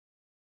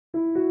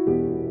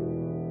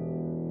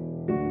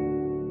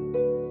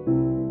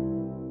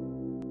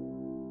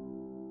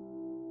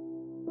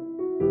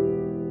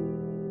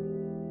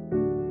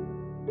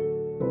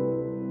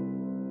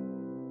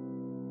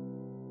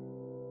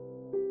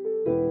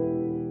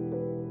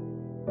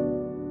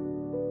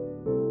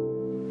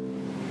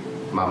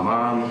My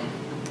mom,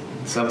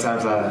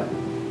 sometimes I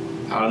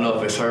don't know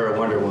if it's her or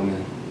Wonder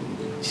Woman.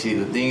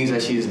 The things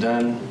that she's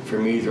done for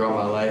me throughout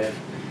my life,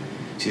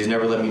 she's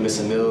never let me miss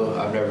a meal.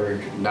 I've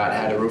never not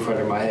had a roof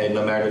under my head,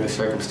 no matter the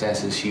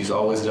circumstances. She's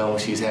always done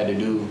what she's had to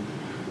do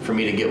for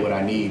me to get what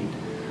I need.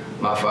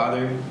 My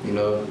father, you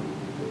know,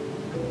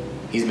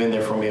 he's been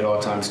there for me at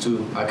all times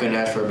too. I couldn't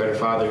ask for a better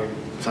father.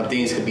 Some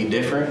things could be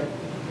different,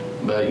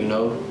 but you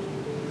know,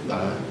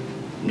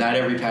 not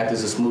every path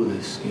is the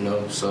smoothest, you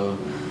know, so.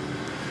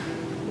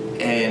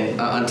 And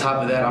on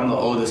top of that, I'm the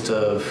oldest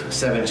of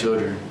 7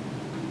 children.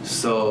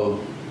 So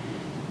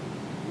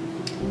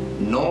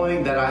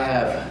knowing that I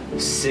have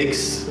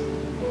 6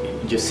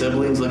 just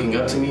siblings looking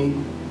up to me,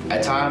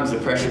 at times the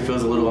pressure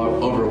feels a little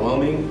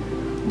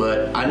overwhelming,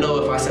 but I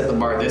know if I set the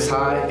bar this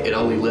high, it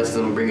only lets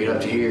them bring it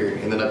up to here,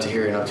 and then up to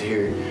here, and up to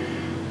here.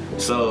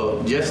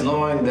 So just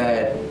knowing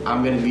that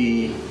I'm going to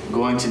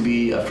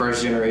be a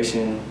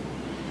first-generation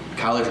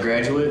college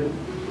graduate,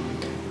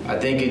 I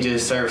think it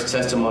just serves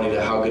testimony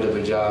to how good of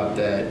a job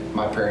that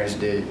my parents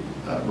did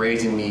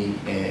raising me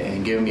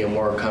and giving me a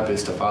moral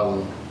compass to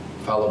follow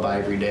by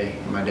every day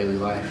in my daily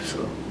life.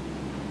 So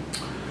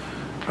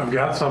I've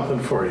got something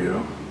for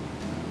you.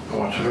 I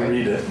want you to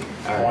read it.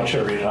 I want you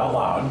to read it out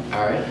loud.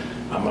 All right.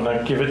 I'm going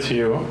to give it to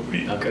you.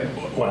 Okay.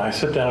 When I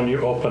sit down, you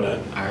open it.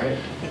 All right.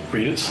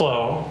 Read it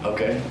slow.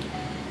 Okay.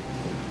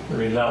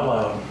 Read it out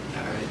loud.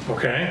 All right.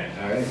 Okay?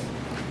 All right.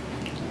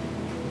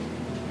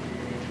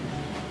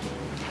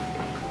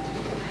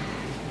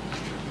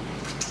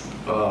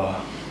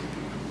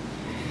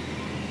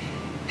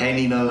 Hey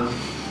Nino,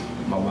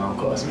 my mom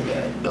calls me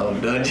that.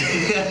 Don't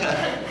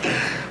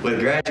With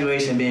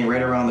graduation being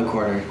right around the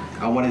corner,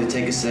 I wanted to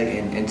take a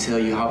second and tell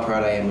you how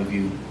proud I am of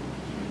you.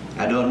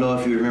 I don't know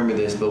if you remember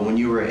this, but when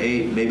you were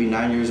 8, maybe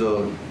 9 years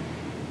old,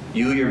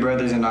 you, your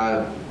brothers, and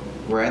I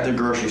were at the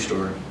grocery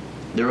store.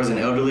 There was an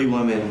elderly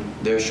woman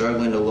there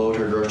struggling to load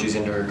her groceries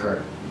into her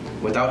cart.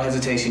 Without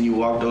hesitation, you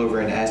walked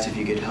over and asked if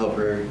you could help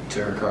her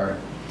to her car.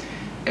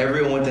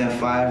 Everyone within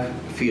 5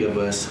 feet of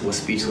us was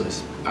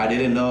speechless. I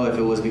didn't know if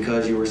it was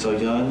because you were so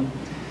young,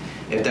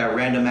 if that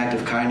random act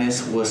of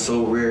kindness was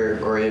so rare,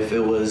 or if it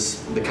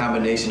was the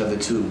combination of the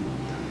two.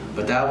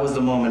 But that was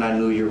the moment I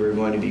knew you were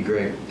going to be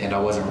great, and I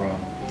wasn't wrong.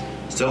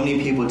 So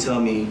many people tell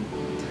me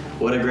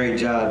what a great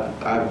job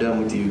I've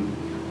done with you.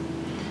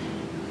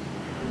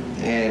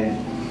 And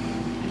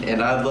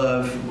I'd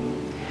love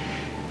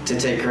to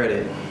take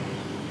credit.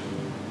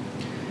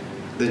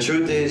 The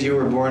truth is, you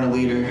were born a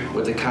leader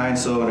with a kind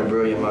soul and a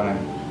brilliant mind.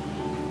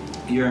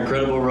 You're an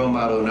incredible role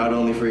model, not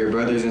only for your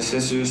brothers and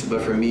sisters,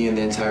 but for me and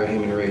the entire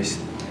human race.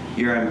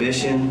 Your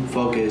ambition,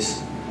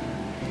 focus,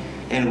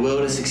 and will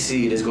to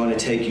succeed is going to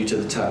take you to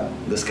the top.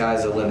 The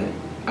sky's the limit.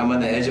 I'm on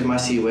the edge of my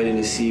seat waiting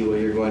to see what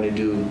you're going to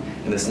do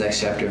in this next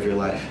chapter of your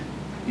life.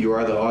 You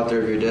are the author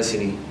of your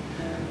destiny.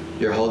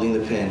 You're holding the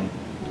pen.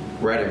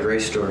 Write a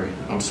great story.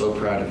 I'm so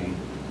proud of you.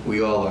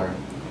 We all are.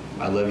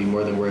 I love you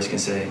more than words can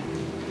say.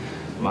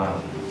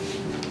 Mom.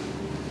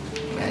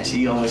 Man,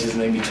 she almost just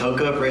made me choke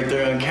up right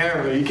there on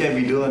camera. You can't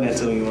be doing that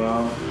to me,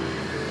 Mom.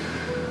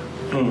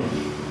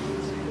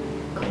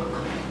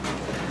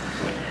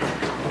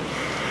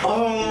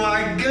 Oh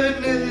my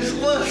goodness,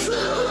 what's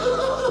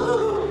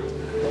up?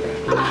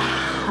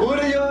 What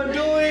are y'all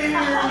doing here,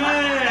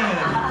 man?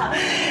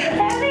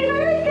 Happy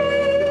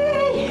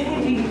birthday!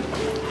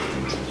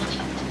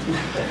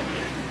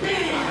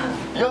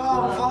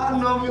 Y'all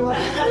fondling on me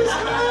like this,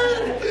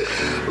 man.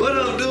 What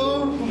up, dude?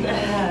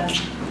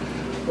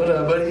 What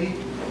up, buddy?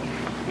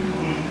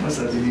 What's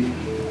up, dude?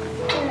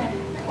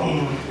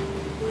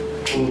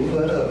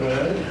 What up,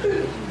 man?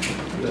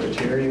 What up,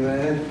 Jerry,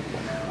 man?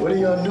 What are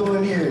y'all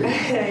doing here?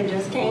 I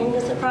just came to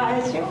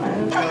surprise you.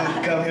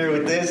 Come here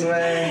with this,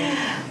 man.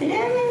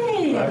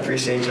 Yay! I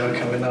appreciate y'all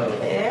coming up.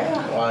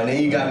 Yeah. Wow, and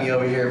then you got me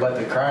over here about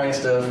the crying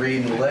stuff,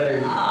 reading the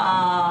letter.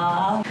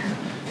 Why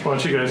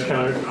don't you guys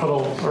kind of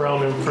huddle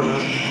around him for a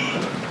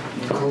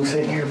minute? Cool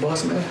sitting here,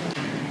 boss man.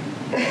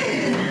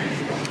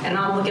 And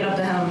I'm looking up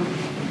to him.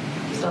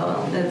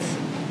 So it's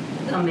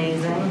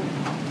amazing.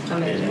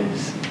 Amazing.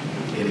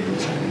 It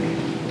is.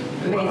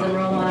 Amazing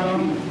role model.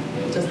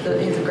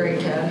 He's a great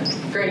kid.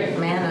 Great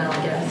man,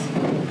 I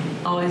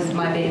guess. Always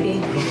my baby.